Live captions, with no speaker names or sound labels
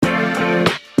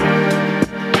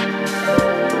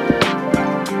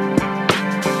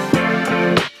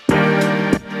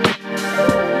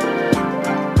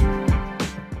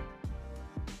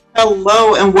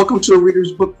Hello and welcome to a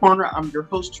Reader's Book Corner. I'm your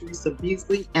host, Teresa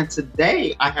Beasley, and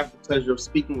today I have the pleasure of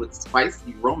speaking with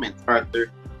spicy romance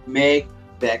author Meg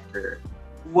Becker.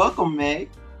 Welcome, Meg.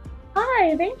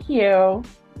 Hi, thank you.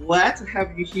 Glad to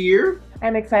have you here.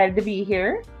 I'm excited to be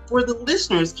here. For the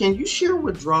listeners, can you share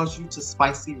what draws you to the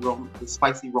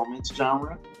spicy romance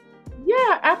genre?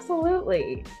 Yeah,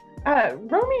 absolutely.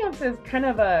 Romance is kind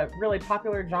of a really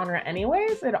popular genre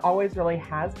anyways. It always really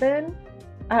has been.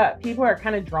 People are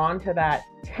kind of drawn to that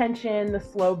tension, the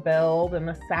slow build, and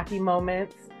the sappy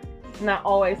moments, not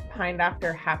always pined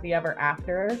after happy ever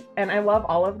after. And I love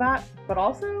all of that, but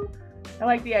also I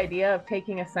like the idea of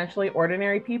taking essentially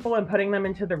ordinary people and putting them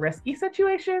into the risky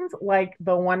situations, like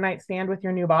the one night stand with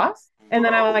your new boss. And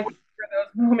then I like where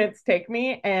those moments take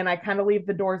me, and I kind of leave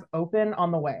the doors open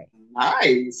on the way.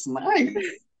 Nice. Now,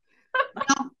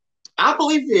 I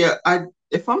believe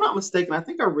if I'm not mistaken, I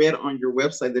think I read on your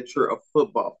website that you're a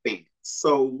football fan.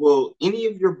 So, will any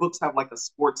of your books have like a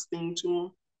sports theme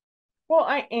to Well,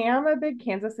 I am a big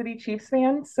Kansas City Chiefs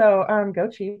fan, so go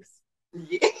Chiefs. them?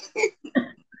 Yeah.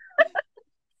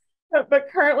 But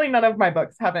currently, none of my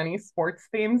books have any sports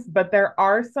themes, but there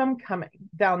are some coming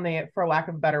down the, for lack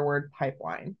of a better word,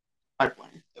 pipeline.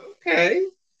 Pipeline. Okay.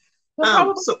 So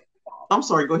probably, So I'm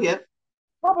sorry. Go ahead.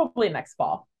 probably next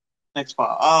fall. Next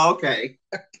fall. Oh, okay.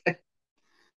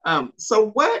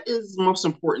 So what is most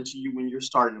important to you when you're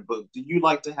starting a book? Do you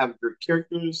like to have your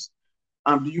characters?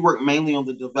 Do you work mainly on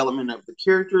the development of the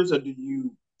characters, or do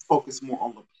you focus more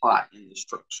on the plot and the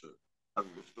structure of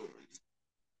your stories?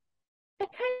 I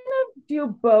kind of do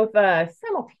both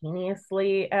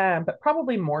simultaneously, but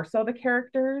probably more so the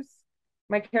characters.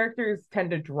 My characters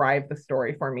tend to drive the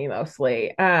story for me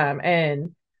mostly,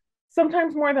 and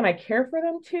sometimes more than I care for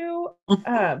them to.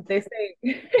 They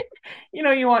say,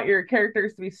 you want your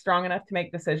characters to be strong enough to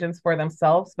make decisions for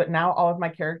themselves, but now all of my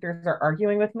characters are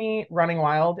arguing with me, running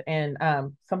wild, and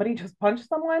somebody just punched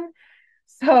someone.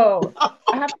 So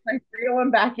I have to reel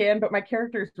them back in, but my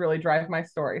characters really drive my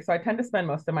story. So I tend to spend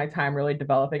most of my time really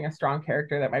developing a strong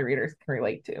character that my readers can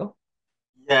relate to.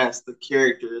 Yes, the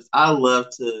characters. I love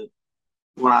to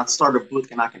when I start a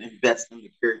book and I can invest in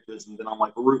the characters, and then I'm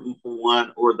like rooting for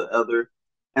one or the other.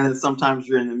 And then sometimes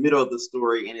you're in the middle of the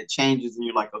story and it changes, and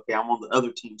you're like, okay, I'm on the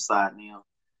other team side now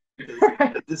because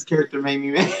Right. this character made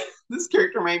me mad. This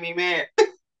character made me mad.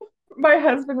 My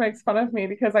husband makes fun of me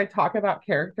because I talk about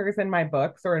characters in my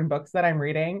books or in books that I'm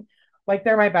reading. Like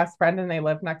they're my best friend and they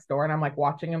live next door, and I'm like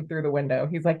watching them through the window.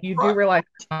 He's like, "You do Right. realize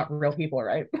they're not real people,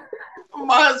 right?"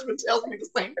 My husband tells me the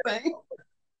same thing.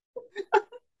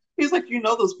 He's like,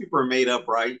 those people are made up,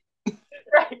 right?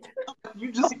 Right.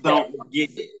 You just don't Exactly.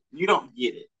 get it. You don't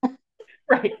get it.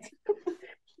 Right.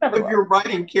 Never If will. you're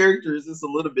writing characters, it's a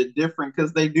little bit different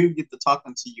because they do get to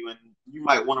talking to you, and you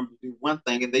might want them to do one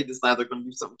thing, and they decide they're going to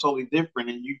do something totally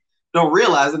different, and you don't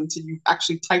realize it until you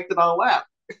actually typed it all out.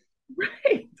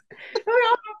 Right.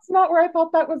 Oh, that's not where I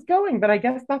thought that was going, but I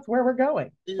guess that's where we're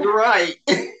going. You're right.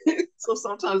 So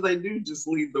sometimes they do just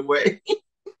lead the way.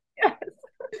 Yes.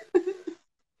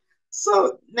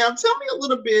 So now tell me a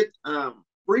little bit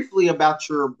briefly about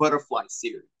your butterfly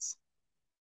series.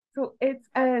 So it's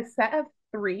a set of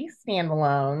three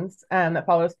standalones that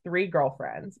follows three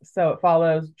girlfriends. So it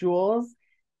follows Jules,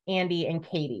 Andy, and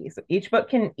Katie. So each book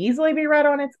can easily be read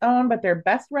on its own, but they're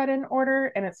best read in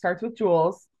order. And it starts with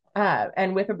Jules.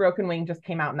 And With a Broken Wing just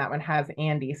came out, and that one has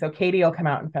Andy. So Katie will come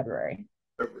out in February.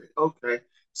 Okay.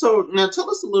 So now tell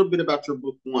us a little bit about your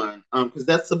book one, because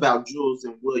that's about Jules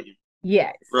and William.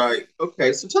 Yes. Right.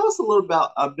 Okay. So tell us a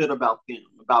bit about them,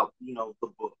 about the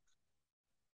book.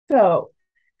 So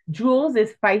Jules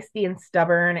is feisty and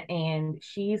stubborn, and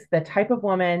she's the type of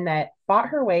woman that fought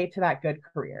her way to that good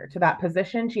career, to that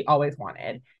position she always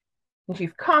wanted. And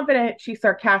she's confident, she's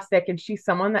sarcastic, and she's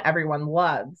someone that everyone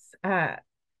loves.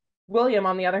 William,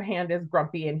 on the other hand, is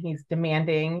grumpy and he's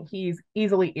demanding. He's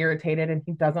easily irritated and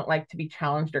he doesn't like to be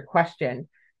challenged or questioned.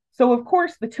 So, of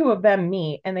course, the two of them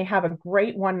meet and they have a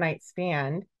great one night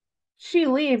stand. She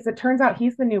leaves. It turns out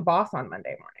he's the new boss on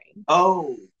Monday morning.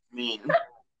 Oh man.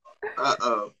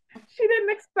 Uh-oh. She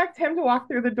didn't expect him to walk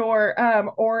through the door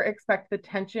or expect the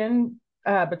tension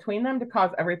between them to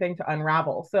cause everything to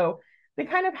unravel. So they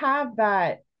kind of have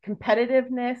that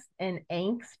competitiveness and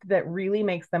angst that really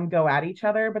makes them go at each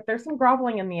other. But there's some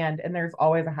groveling in the end, and there's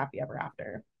always a happy ever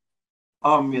after.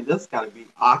 Oh man, that's gotta be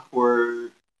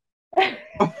awkward Yeah.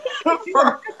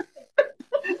 for,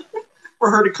 for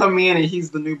her to come in and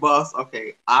he's the new boss.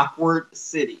 Okay, awkward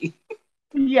city.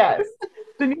 Yes.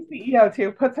 The new CEO,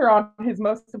 too, puts her on his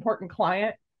most important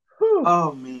client. Whew.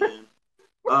 Oh man.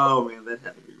 Oh man, that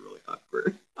had to be really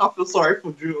awkward. I feel sorry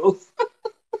for Jules.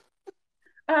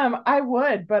 I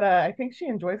would, but I think she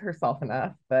enjoys herself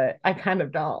enough, but I kind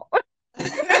of don't.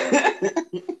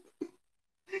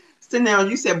 So now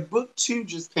you said book two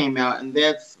just came out, and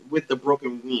that's with the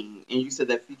broken wing, and you said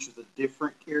that features a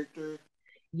different character.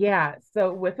 Yeah,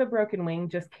 so With a Broken Wing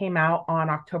just came out on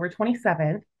October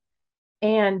 27th,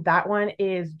 and that one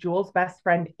is Jules' best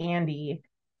friend Andy,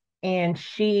 and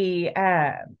she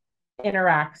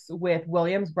interacts with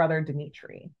William's brother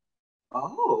Dimitri.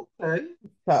 Oh, okay.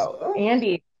 So So,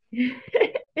 Andy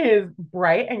is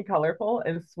bright and colorful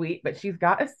and sweet, but she's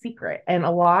got a secret and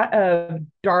a lot of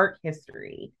dark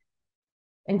history.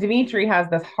 And Dimitri has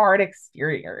this hard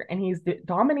exterior and he's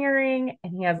domineering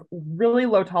and he has really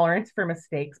low tolerance for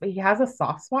mistakes, but he has a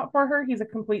soft spot for her. He's a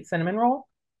complete cinnamon roll.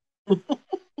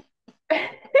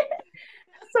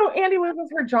 So Andy loses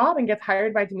her job and gets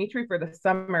hired by Dimitri for the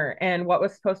summer. And what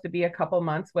was supposed to be a couple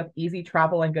months with easy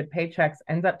travel and good paychecks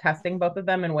ends up testing both of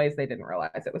them in ways they didn't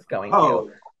realize it was going to.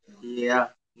 oh, yeah,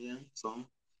 yeah. So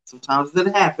sometimes that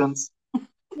happens.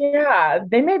 Yeah,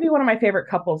 they may be one of my favorite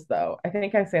couples, though. I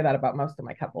think I say that about most of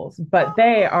my couples, but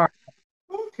they are.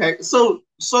 Okay, so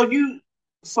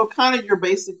kind of you're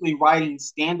basically writing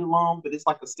standalone, but it's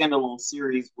like a standalone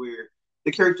series where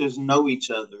the characters know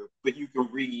each other, but you can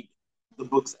read the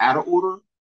books out of order.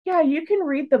 Yeah, you can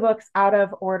read the books out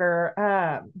of order.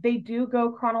 They do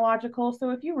go chronological.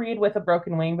 So if you read With a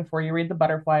Broken Wing before you read The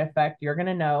Butterfly Effect, you're going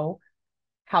to know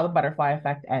how The Butterfly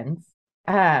Effect ends.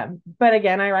 But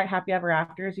again, I write Happy Ever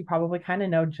Afters. You probably kind of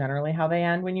know generally how they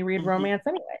end when you read Hmm. romance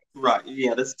anyway. Right?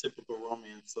 Yeah, that's typical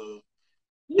romance. So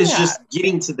it's Yeah. just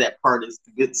getting to that part is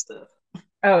the good stuff.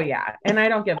 Oh, yeah. And I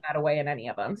don't give that away in any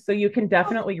of them. So you can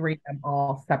definitely read them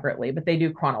all separately, but they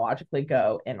do chronologically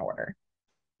go in order.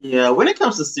 Yeah, when it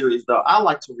comes to series though, I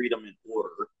like to read them in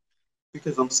order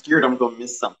because I'm scared I'm gonna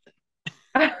miss something.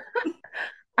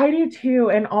 I do too.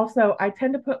 And also, I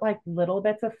tend to put like little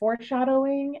bits of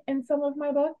foreshadowing in some of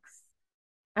my books.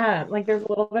 Like there's a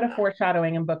little bit of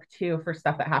foreshadowing in book two for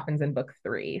stuff that happens in book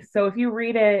three. So if you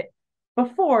read it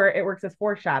before, it works as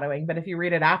foreshadowing. But if you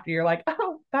read it after, you're like,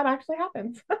 oh, that actually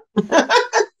happens.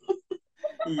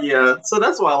 Yeah, so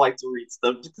that's why I like to read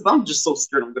stuff because I'm just so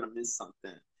scared I'm gonna miss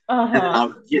something, and then Uh-huh.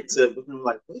 I'll get to it, but then I'm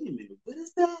like, wait a minute, what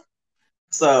is that?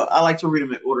 So I like to read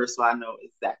them in order so I know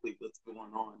exactly what's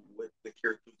going on, what the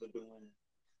characters are doing.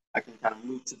 I can kind of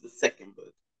move to the second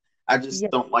book. I just Yeah,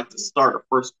 don't like to start a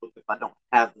first book if I don't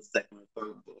have the second or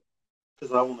third book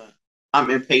because I wanna. I'm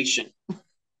impatient.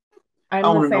 I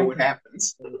I'm the want to know same. what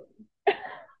happens.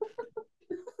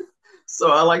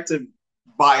 So I like to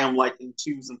buy them like in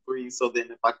twos and threes. So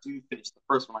then if I do finish the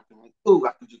first one, I can like, oh,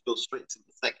 I can just go straight to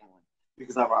the second one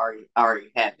because I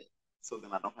already have it. So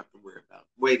then I don't have to worry about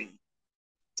waiting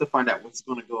to find out what's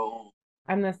going to go on.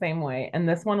 I'm the same way. And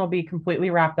this one will be completely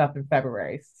wrapped up in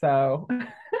February. So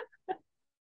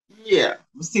Yeah,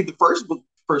 but see, the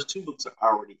first two books are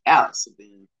already out, so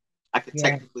then I could yeah.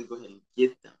 technically go ahead and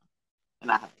get them,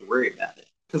 and I have to worry about it.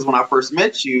 Because when I first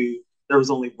met you, there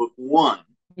was only book one.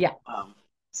 Yeah, Um,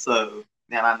 so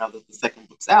now I know that the second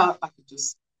book's out. I could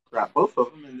just grab both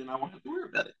of them, and then I won't have to worry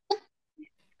about it.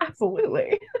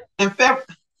 absolutely. And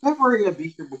February will be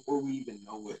here before we even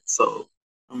know it. So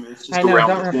I mean, it's I just know. around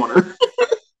Don't the remember. corner.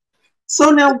 So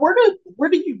now, where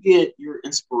do you get your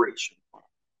inspiration from?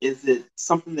 Is it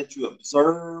something that you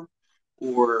observe,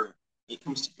 or it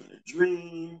comes to you in a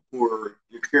dream, or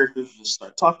your characters just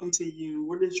start talking to you?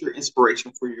 Where does your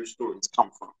inspiration for your stories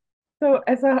come from? So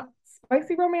as a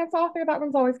spicy romance author, that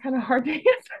one's always kind of hard to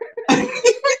answer.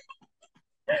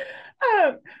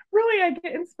 Really, I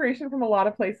get inspiration from a lot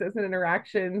of places and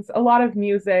interactions, a lot of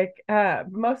music.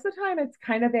 Most of the time, it's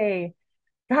kind of a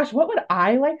gosh, what would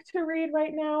I like to read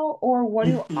right now? Or what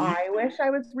do Mm-hmm. I wish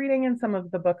I was reading in some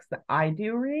of the books that I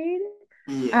do read?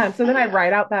 Yeah. So then I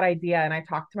write out that idea and I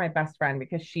talk to my best friend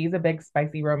because she's a big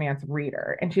spicy romance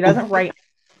reader and she doesn't write,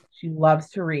 she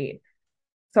loves to read.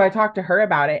 So I talk to her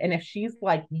about it. And if she's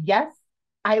like, yes,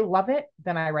 I love it,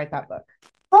 then I write that book.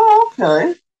 Oh,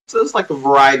 okay. So it's like a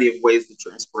variety of ways that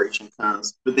your inspiration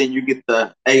comes, but then you get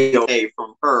the AOA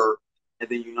from her, and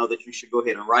then you know that you should go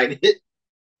ahead and write it.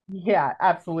 Yeah,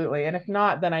 absolutely. And if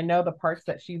not, then I know the parts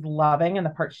that she's loving and the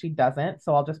parts she doesn't.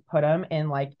 So I'll just put them in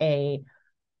like a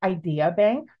idea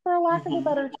bank, for lack of a Mm-hmm.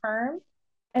 better term.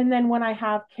 And then when I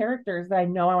have characters that I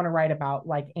know I want to write about,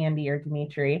 like Andy or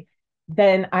Dimitri,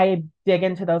 then I dig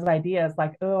into those ideas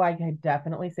like, oh, I could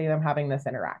definitely see them having this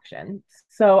interaction.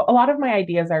 So a lot of my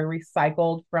ideas are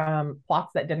recycled from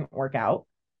plots that didn't work out,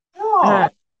 uh,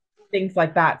 Oh, things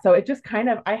like that. So it just kind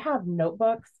of, I have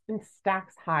notebooks and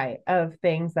stacks high of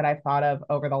things that I've thought of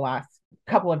over the last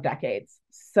couple of decades.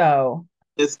 So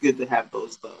it's good to have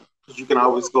those though, because you can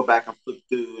always go back and flip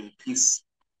through and piece.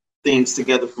 things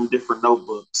together from different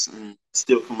notebooks and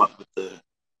still come up with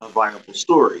a viable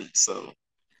story. So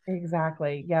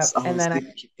Exactly. it's Yep. And always then good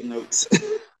to keep the notes.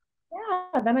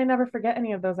 then I never forget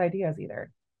any of those ideas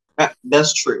either.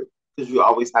 That's true because you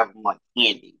always have them like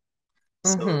handy.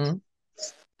 So Mm-hmm.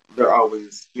 they're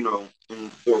always, in the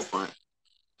forefront.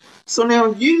 So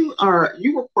now you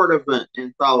were part of an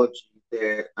anthology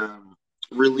that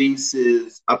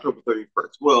releases October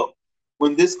 31st. Well,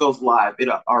 when this goes live,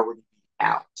 it'll already be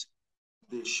out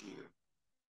this year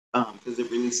because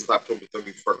it releases October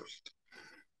 31st.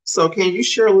 So can you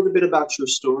share a little bit about your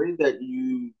story that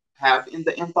you have in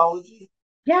the anthology?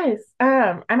 Yes,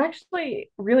 I'm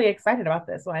actually really excited about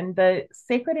this one. The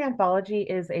Sacred Anthology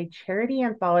is a charity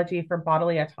anthology for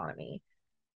bodily autonomy.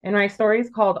 And my story is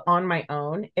called On My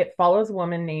Own. It follows a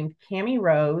woman named Cami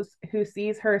Rose who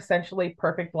sees her essentially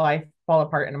perfect life fall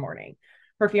apart in the morning.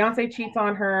 Her fiance cheats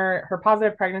on her. Her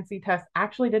positive pregnancy test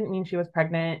actually didn't mean she was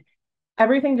pregnant.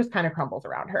 Everything just kind of crumbles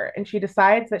around her. And she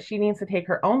decides that she needs to take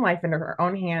her own life into her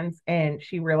own hands. And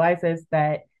she realizes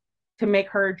that to make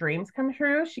her dreams come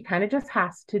true, she kind of just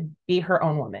has to be her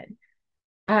own woman.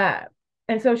 Uh,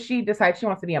 and so she decides she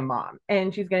wants to be a mom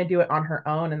and she's going to do it on her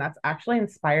own. And that's actually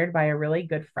inspired by a really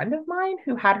good friend of mine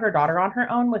who had her daughter on her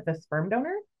own with a sperm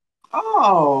donor.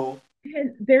 Oh,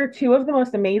 And they're two of the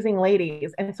most amazing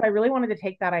ladies. And so I really wanted to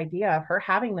take that idea of her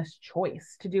having this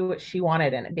choice to do what she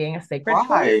wanted and it being a sacred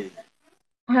choice.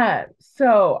 right.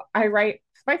 So I write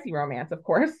spicy romance, of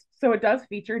course. So it does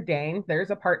feature Dane.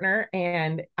 There's a partner,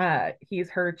 and he's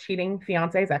her cheating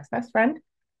fiance's ex best friend.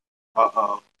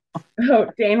 Uh-oh.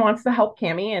 So Dane wants to help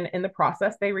Cammy, and in the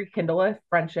process, they rekindle a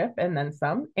friendship and then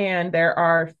some. And there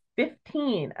are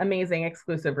 15 amazing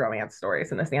exclusive romance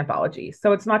stories in this anthology.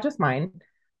 So it's not just mine,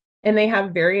 and they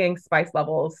have varying spice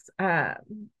levels.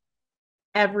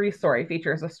 Every story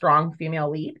features a strong female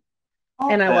lead,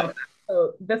 and I love Okay. that.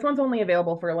 So this one's only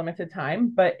available for a limited time,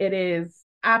 but it is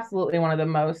absolutely one of the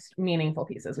most meaningful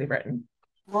pieces we've written.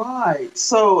 Right.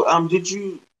 So, did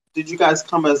you guys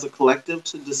come as a collective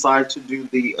to decide to do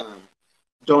the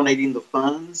donating the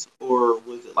funds, or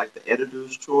was it like the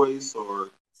editor's choice, or?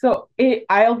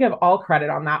 I'll give all credit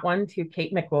on that one to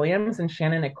Kate McWilliams and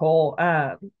Shannon Nicole.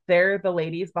 They're the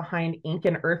ladies behind Ink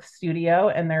and Earth Studio,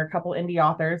 and they're a couple indie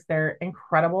authors. They're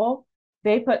incredible.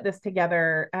 They put this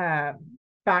together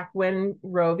back when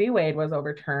Roe v. Wade was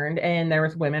overturned, and there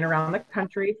was women around the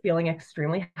country feeling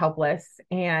extremely helpless,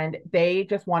 and they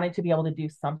just wanted to be able to do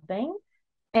something.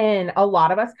 And a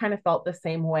lot of us kind of felt the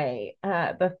same way.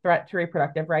 The threat to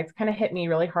reproductive rights kind of hit me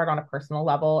really hard on a personal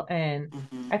level. And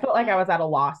Mhm. I felt like I was at a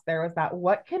loss. There was that,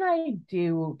 what can I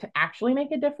do to actually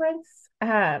make a difference?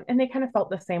 And they kind of felt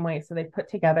the same way. So they put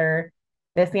together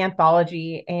this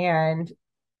anthology, and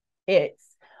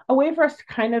it's a way for us to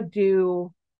kind of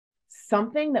do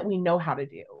something that we know how to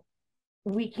do.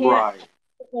 We can't Right.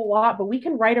 a whole lot, but we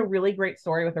can write a really great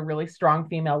story with a really strong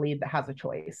female lead that has a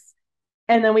choice,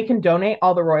 and then we can donate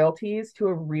all the royalties to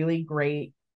a really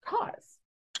great cause.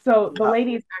 So the Yeah,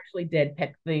 ladies actually did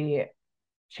pick the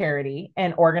charity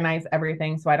and organize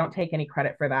everything. So I don't take any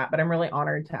credit for that, but I'm really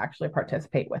honored to actually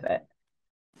participate with it.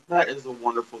 that is a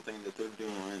wonderful thing that they're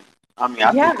doing. I mean,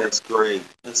 I Yeah. think that's great,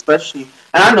 especially.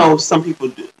 And I know some people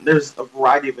do. There's a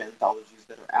variety of anthologies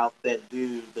that are out that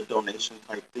do the donation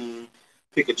type thing,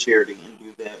 pick a charity and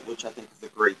do that, which I think is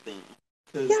a great thing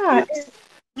because Yeah.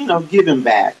 it's giving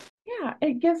back. Yeah.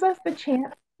 It gives us the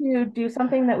chance to do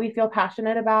something that we feel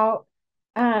passionate about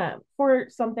for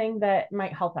something that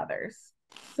might help others.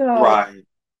 So Right.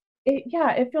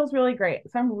 yeah, it feels really great.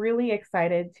 So I'm really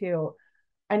excited to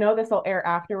I know this will air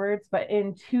afterwards, but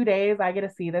in 2 days, I get to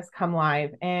see this come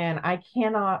live. And I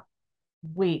cannot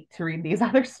wait to read these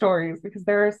other stories because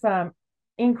there are some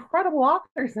incredible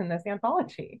authors in this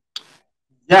anthology.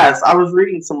 Yes, I was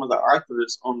reading some of the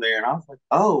authors on there, and I was like,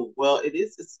 oh, well, it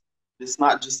is. It's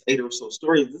not just eight or so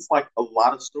stories. It's like a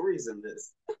lot of stories in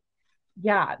this.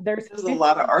 Yeah, there's There's a 50.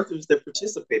 lot of authors that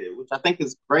participated, which I think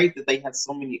is great that they have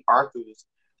so many authors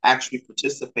actually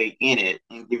participate in it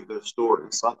and give their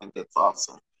stories. So I think that's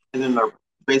awesome. And then they're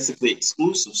basically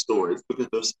exclusive stories because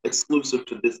they're exclusive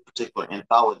to this particular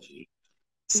anthology.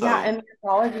 Yeah, So, and the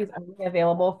anthology is only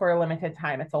available for a limited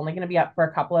time. It's only going to be up for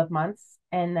a couple of months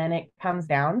and then it comes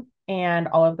down and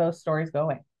all of those stories go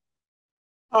away.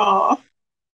 oh,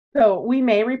 So we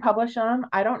may republish them.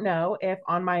 I don't know if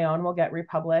On My Own will get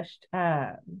republished.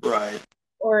 right.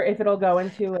 Or if it'll go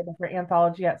into a different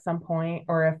anthology at some point,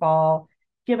 or if I'll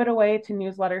give it away to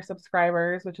newsletter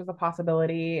subscribers, which is a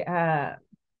possibility.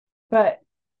 But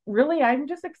really, I'm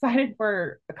just excited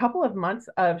for a couple of months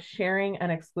of sharing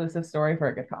an exclusive story for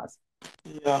a good cause.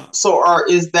 Yeah. So,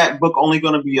 is that book only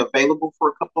going to be available for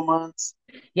a couple of months?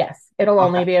 Yes, it'll Okay,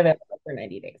 only be available for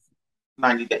 90 days.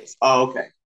 90 days. Oh, okay.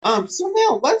 So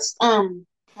now let's kind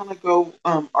of go.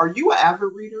 Are you an avid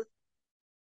reader?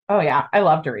 Oh yeah, I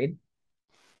love to read.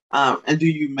 And do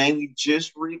you mainly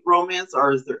just read romance,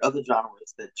 or is there other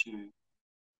genres that you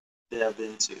delve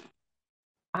into?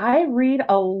 I read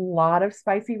a lot of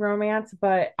spicy romance,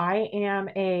 but I am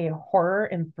a horror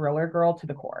and thriller girl to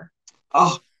the core.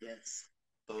 Oh, yes,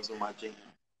 those are my jam.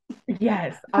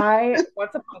 Yes, I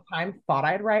once upon a time thought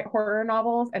I'd write horror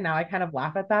novels, and now I kind of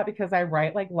laugh at that because I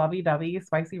write like lovey-dovey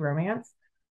spicy romance.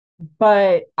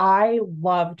 But I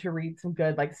love to read some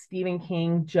good, like Stephen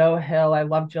King, Joe Hill. I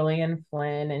love Gillian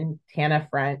Flynn and Tana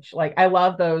French. Like I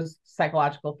love those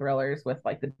psychological thrillers with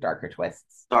like the darker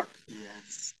twists. Dark,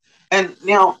 yes. And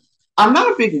now, I'm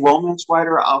not a big romance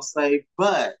writer, I'll say,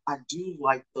 but I do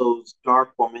like those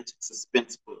dark romantic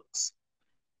suspense books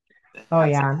that Oh has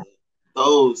yeah.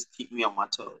 those keep me on my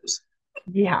toes.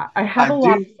 Yeah, I have I a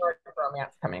lot do, of dark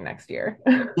romance coming next year.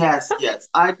 yes, yes,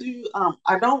 I do.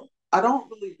 I don't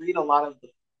really read a lot of the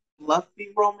fluffy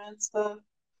romance stuff,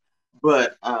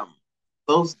 but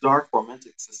those dark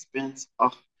romantic suspense.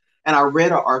 Oh, and I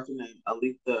read an author named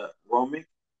Alita Romick.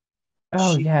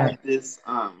 Oh She yeah. had this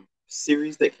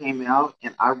series that came out,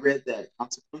 and I read that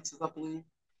Consequences, I believe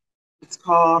it's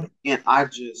called, and I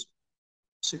just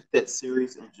took that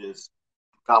series and just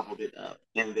gobbled it up.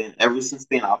 And then ever since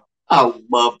then, I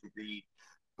love to read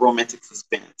romantic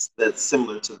suspense that's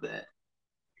similar to that.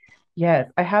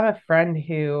 Yes, I have a friend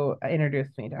who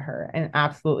introduced me to her and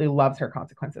absolutely loves her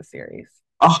Consequences series.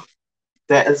 Oh,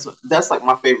 that's like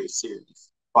my favorite series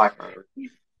by her.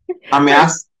 I mean, Her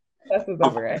success is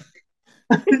over it.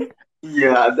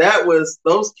 yeah, that was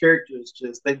those characters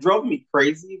just they drove me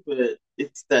crazy, but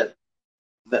it's that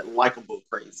likable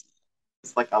crazy.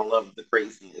 It's like I love the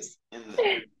craziness in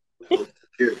those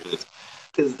characters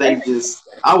because I they think, just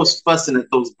I was fussing at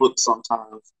those books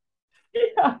sometimes.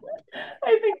 yeah,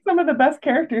 I think some of the best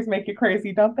characters make you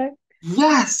crazy, don't they?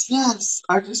 Yes, yes.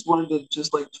 I just wanted to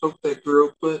just like choke that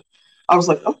girl, but I was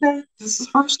like, okay, this is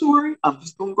her story. I'm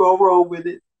just gonna go roll with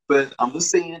it. But I'm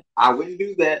just saying, I wouldn't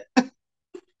do that.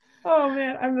 Oh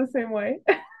man, I'm the same way.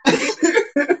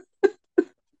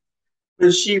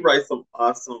 But she writes some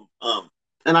awesome.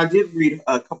 And I did read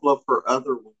a couple of her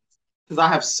other ones because I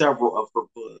have several of her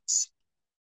books.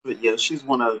 But yeah, she's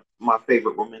one of my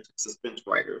favorite romantic suspense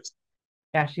writers.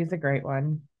 Yeah, she's a great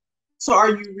one. So, are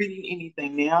you reading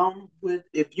anything now? With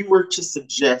if you were to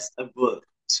suggest a book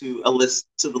to a list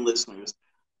to the listeners,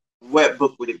 what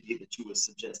book would it be that you would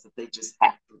suggest that they just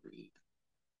have to read?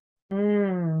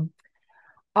 Mm.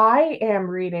 I am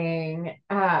reading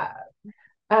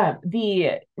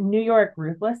the New York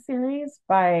Ruthless series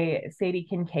by Sadie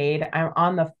Kincaid. I'm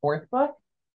on the fourth book,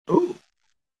 Ooh,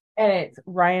 and it's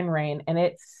Ryan Rain, and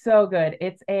it's so good.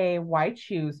 It's a White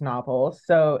Shoes novel,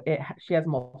 so she has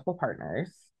multiple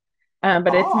partners,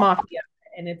 but it's oh, mafia,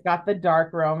 and it's got the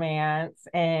dark romance,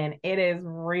 and it is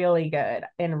really good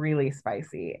and really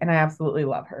spicy, and I absolutely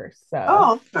love her.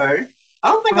 So okay.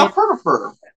 I don't think I I've heard of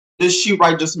her. Does she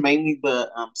write just mainly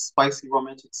the spicy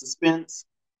romantic suspense?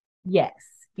 yes,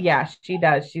 yeah, she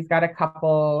does. She's got a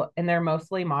couple, and they're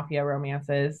mostly mafia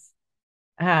romances,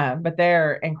 but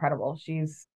they're incredible.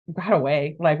 She's got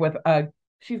away like with a.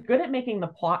 She's good at making the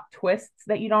plot twists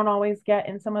that you don't always get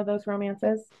in some of those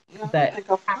romances. Yeah, I don't That think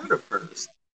I've heard of hers.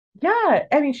 yeah,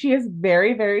 I mean, she is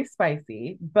very, very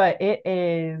spicy, but it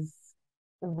is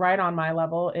right on my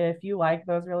level. If you like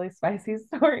those really spicy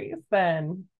stories,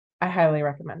 then I highly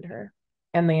recommend her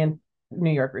and the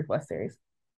New York Ruthless series.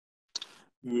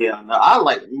 Yeah, no, I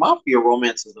like mafia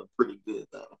romances are pretty good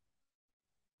though.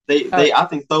 Oh, I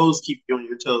think those keep you on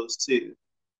your toes too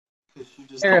because you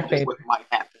just they're don't a know what favorite. might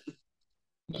happen.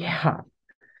 Yeah,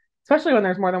 especially when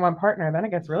there's more than one partner, then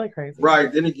it gets really crazy.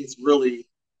 Right, then it gets really.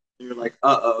 You're like,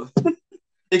 uh oh,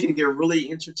 it can get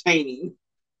really entertaining.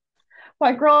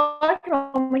 Like, girl, I can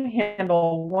only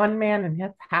handle one man, and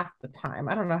that's half the time.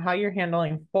 I don't know how you're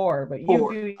handling four, but you For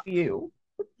do you.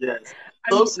 yes,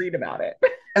 I just those read about it.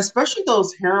 especially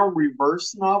those harem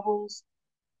reverse novels.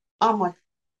 I'm like,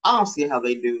 I don't see how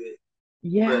they do it,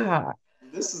 but Yeah.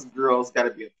 this is girl's got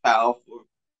to be a powerful,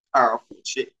 powerful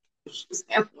chick. She's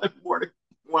handling more than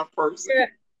one person. Yeah.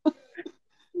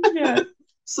 Yes.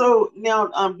 So now,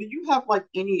 do you have like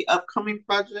any upcoming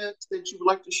projects that you would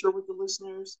like to share with the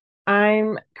listeners?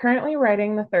 I'm currently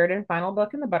writing the third and final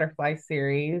book in the Butterfly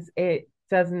series. It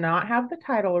does not have the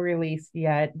title released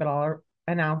yet, but I'll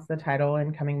announce the title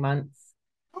in coming months.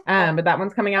 Okay. But that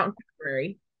one's coming out in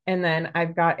February. And then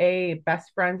I've got a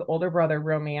best friend's older brother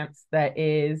romance that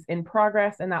is in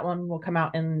progress, and that one will come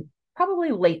out in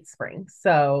probably late spring.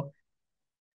 So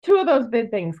two of those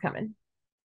big things coming.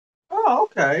 Oh,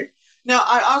 okay. Now,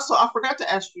 I forgot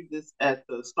to ask you this at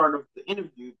the start of the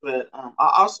interview, but I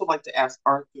also like to ask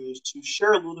authors to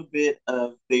share a little bit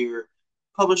of their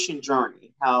publishing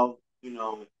journey, how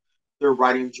their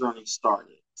writing journey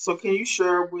started. So, can you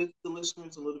share with the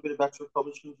listeners a little bit about your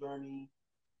publishing journey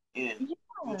and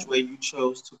which Yeah. way you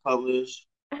chose to publish?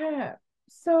 Uh,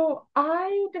 so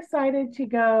I decided to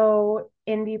go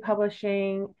indie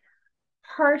publishing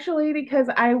partially because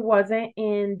I wasn't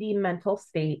in the mental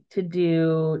state to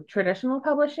do traditional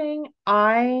publishing.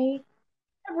 I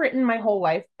have written my whole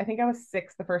life. I think I was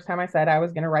 6 the first time I said I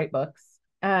was going to write books.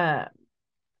 Um,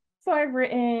 so I've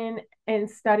written and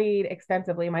studied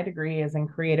extensively. My degree is in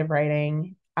creative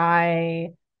writing. I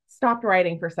stopped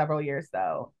writing for several years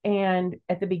though. And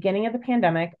at the beginning of the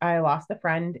pandemic, I lost a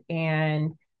friend,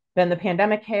 and then the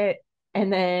pandemic hit.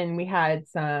 And then we had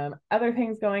some other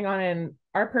things going on in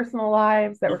our personal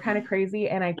lives that were kind of Mhm. crazy.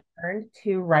 And I turned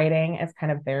to writing as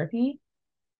kind of therapy.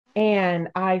 And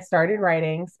I started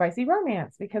writing spicy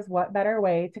romance because what better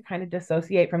way to kind of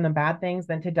dissociate from the bad things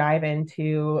than to dive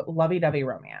into lovey dovey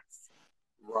romance?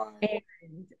 Right.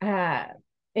 And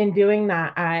in doing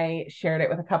that, I shared it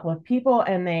with a couple of people,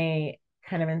 and they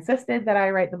kind of insisted that I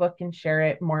write the book and share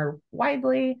it more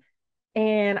widely.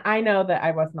 And I know that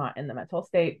I was not in the mental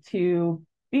state to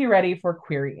be ready for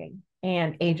querying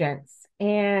and agents.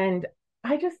 And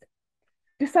I just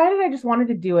decided I just wanted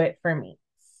to do it for me.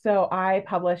 So I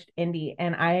published Indie,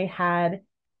 and I had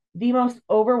the most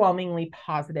overwhelmingly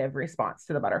positive response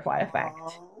to the butterfly effect.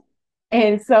 Oh,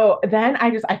 And so then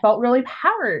I felt really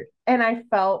powered, and I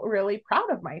felt really proud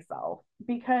of myself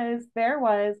because there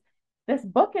was this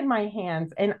book in my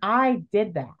hands and I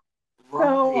did that.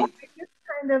 So right. I just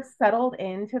kind of settled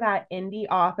into that indie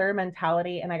author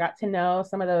mentality, and I got to know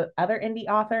some of the other indie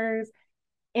authors,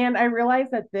 and I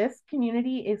realized that this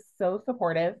community is so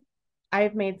supportive.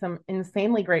 I've made some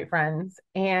insanely great friends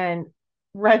and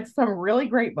read some really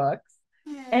great books.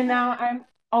 And Yeah. now I'm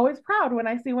always proud when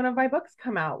I see one of my books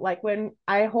come out, like when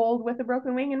I hold With a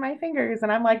Broken Wing in my fingers,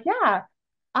 and I'm like, yeah,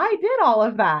 I did all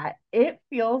of that. It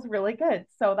feels really good.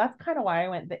 So that's kind of why I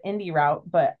went the indie route,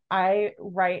 but I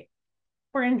write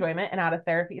for enjoyment and out of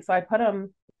therapy. So I put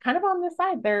them kind of on the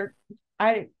side.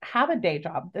 I have a day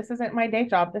job. This isn't my day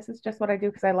job. This is just what I do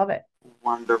because I love it.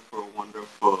 Wonderful,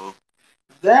 wonderful.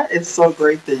 That is so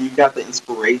great that you got the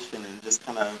inspiration and just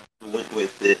kind of went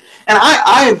with it. And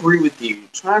I agree with you.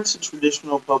 Trying to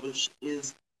traditional publish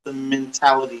is the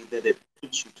mentality that it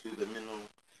puts you to, the mental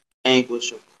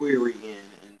anguish of querying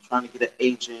and trying to get an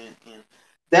agent. And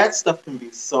that stuff can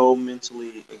be so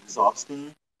mentally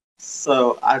exhausting.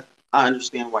 So I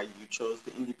understand why you chose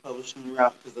the indie publishing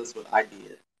route because that's what I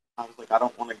did. I was like, I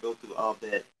don't want to go through all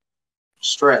that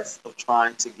stress of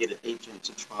trying to get an agent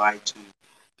to try to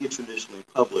get traditionally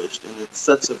published, and it's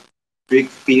such a big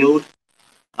field.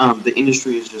 The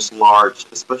industry is just large,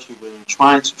 especially when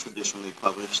trying to traditionally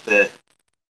publish. That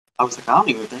I was like, I don't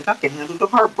even think I can handle the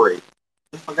heartbreak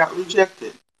if I got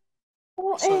rejected.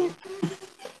 Well, So, and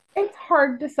it's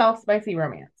hard to sell spicy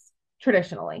romance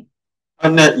traditionally.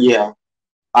 and that, yeah,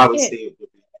 I would say It it would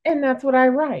be. and that's what I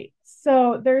write.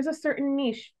 So there's a certain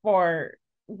niche for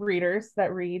readers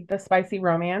that read the spicy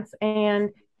romance,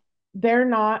 and they're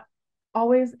not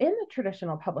always in the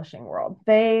traditional publishing world.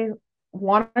 They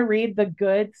want to read the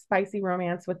good spicy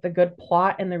romance with the good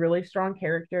plot and the really strong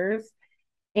characters.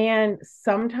 And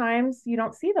sometimes you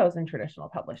don't see those in traditional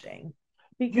publishing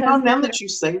because the Now that you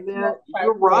say traditional that, shy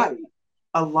you're away. right.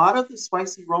 A lot of the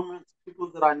spicy romance people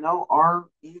that I know are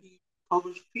indie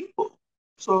published people.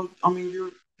 So, I mean,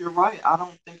 you're right. I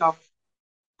don't think I've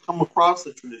come across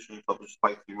a traditionally published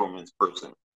spicy romance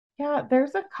person. Yeah,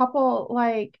 there's a couple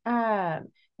like I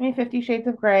mean 50 Shades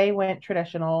of Grey went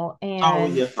traditional, Oh,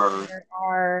 and yeah, her. there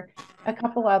are a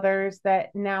couple others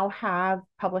that now have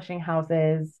publishing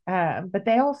houses, but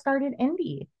they all started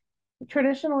indie.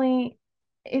 Traditionally,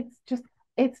 it's just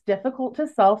it's difficult to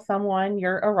sell someone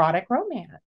your erotic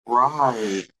romance,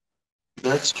 Right.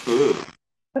 That's true.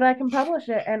 but I can publish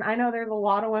it, and I know there's a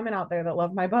lot of women out there that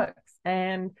love my books,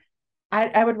 and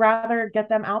I would rather get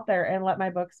them out there and let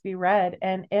my books be read.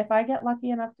 And if I get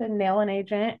lucky enough to nail an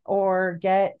agent or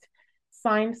get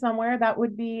signed somewhere, that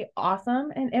would be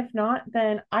awesome. And if not,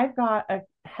 then I've got a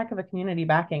heck of a community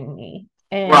backing me,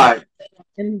 and Right.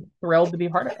 I'm thrilled to be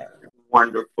part of it.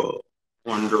 Wonderful.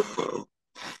 Wonderful.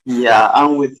 Yeah,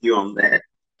 I'm with you on that.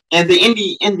 And the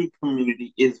indie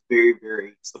community is very,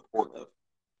 very supportive.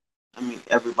 I mean,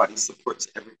 everybody supports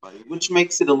everybody, which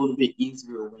makes it a little bit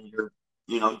easier when you're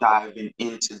diving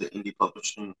into the indie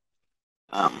publishing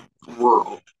um,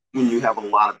 world when you have a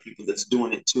lot of people that's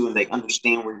doing it too, and they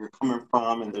understand where you're coming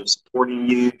from, and they're supporting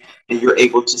you, and you're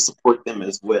able to support them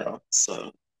as well.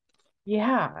 So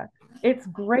Yeah, it's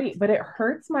great, but it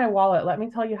hurts my wallet. Let me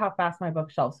tell you how fast my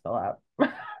bookshelves fill up.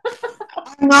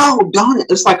 I know, don't it?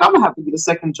 It's like I'm gonna have to get a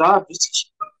second job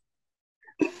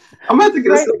I'm gonna have to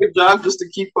get a Right. second job just to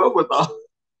keep up with all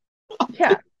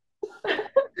Yeah.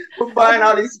 with buying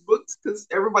all these books because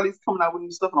everybody's coming out with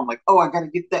new stuff, and I'm like, oh, I gotta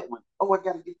get that one. Oh, I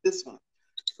gotta get this one.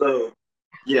 So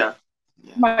yeah,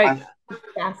 yeah. My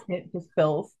basket just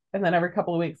fills. And then every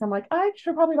couple of weeks, I'm like, I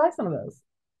should probably buy some of those.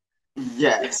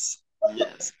 Yes,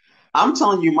 yes. I'm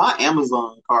telling you, my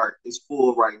Amazon cart is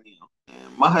full right now.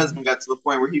 And my husband got to the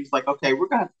point where he was like, okay, we're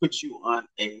gonna have to put you on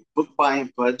a book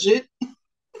buying budget,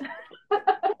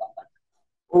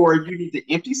 or you need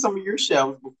to empty some of your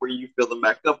shelves before you fill them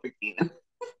back up again.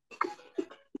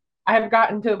 I've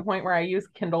gotten to the point where I use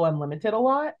Kindle Unlimited a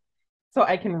lot. So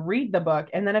I can read the book.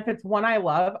 And then if it's one I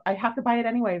love, I have to buy it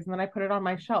anyways. And then I put it on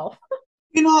my shelf.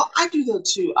 I do that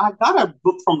too. I got a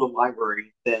book from the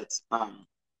library that's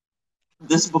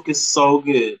this book is so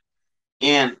good.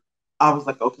 And I was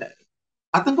like, okay,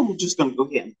 I think I'm just gonna go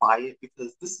ahead and buy it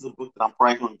because this is a book that I'm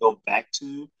probably gonna go back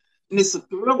to. And it's a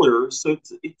thriller, so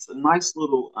it's a nice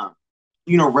little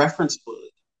reference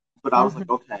book. But I was like,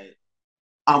 Mhm. okay,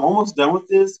 I'm almost done with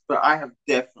this, but I have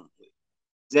definitely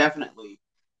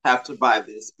have to buy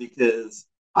this because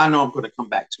I know I'm gonna come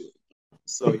back to it.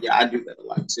 So yeah, I do that a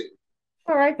lot too.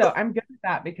 All right, though. I'm good with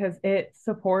that because it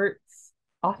supports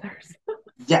authors.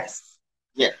 Yes,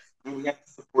 yes. And we have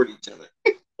to support each other.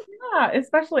 Yeah,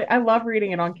 especially I love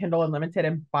reading it on Kindle Unlimited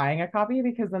and buying a copy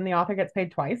because then the author gets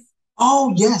paid twice.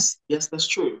 Oh yes, yes, that's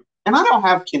true. And I don't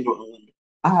have Kindle Unlimited.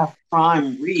 I have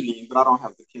Prime Reading, but I don't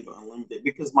have the Kindle Unlimited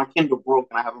because my Kindle broke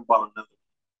and I haven't bought another.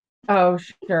 Oh,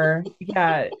 sure.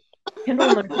 Yeah. Kindle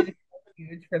Unlimited is so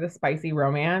huge for the spicy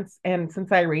romance. And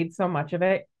since I read so much of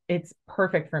it, it's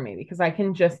perfect for me because I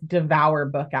can just devour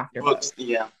book after book. Books,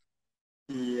 yeah,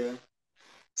 yeah.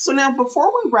 So now,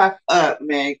 before we wrap up,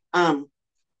 Meg,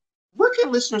 where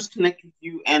can listeners connect with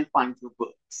you and find your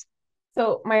books?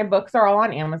 So my books are all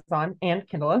on Amazon and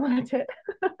Kindle Unlimited.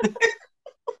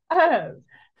 Um,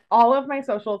 all of my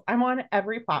socials, I'm on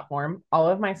every platform. All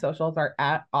of my socials are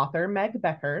at author Meg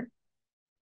Becker.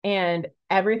 And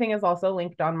everything is also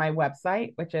linked on my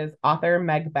website, which is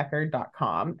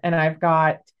authormegbecker.com. And I've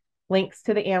got links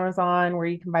to the Amazon where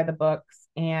you can buy the books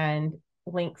and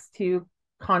links to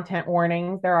content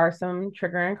warnings. There are some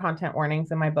trigger and content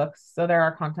warnings in my books. So there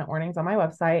are content warnings on my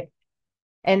website.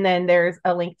 And then there's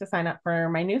a link to sign up for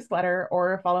my newsletter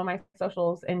or follow my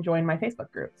socials and join my Facebook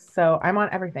groups. So I'm on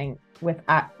everything with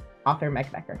at author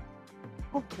Meg Becker.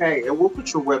 Okay, and we'll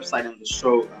put your website in the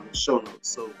show notes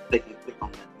so they can click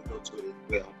on that and go to it as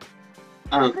well.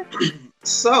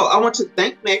 So I want to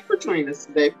thank Meg for joining us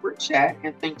today for a chat,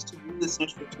 and thanks to you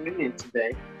listeners for tuning in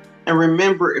today. And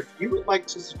remember, if you would like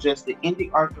to suggest an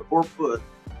indie author or book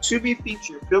to be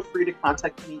featured, feel free to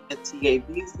contact me at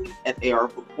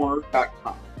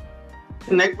tabeasley@arbookcorner.com.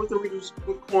 Connect with the Readers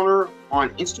Book Corner on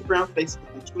Instagram,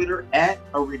 Facebook, and Twitter at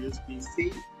A Readers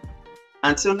BC.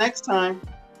 Until next time,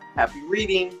 happy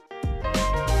reading.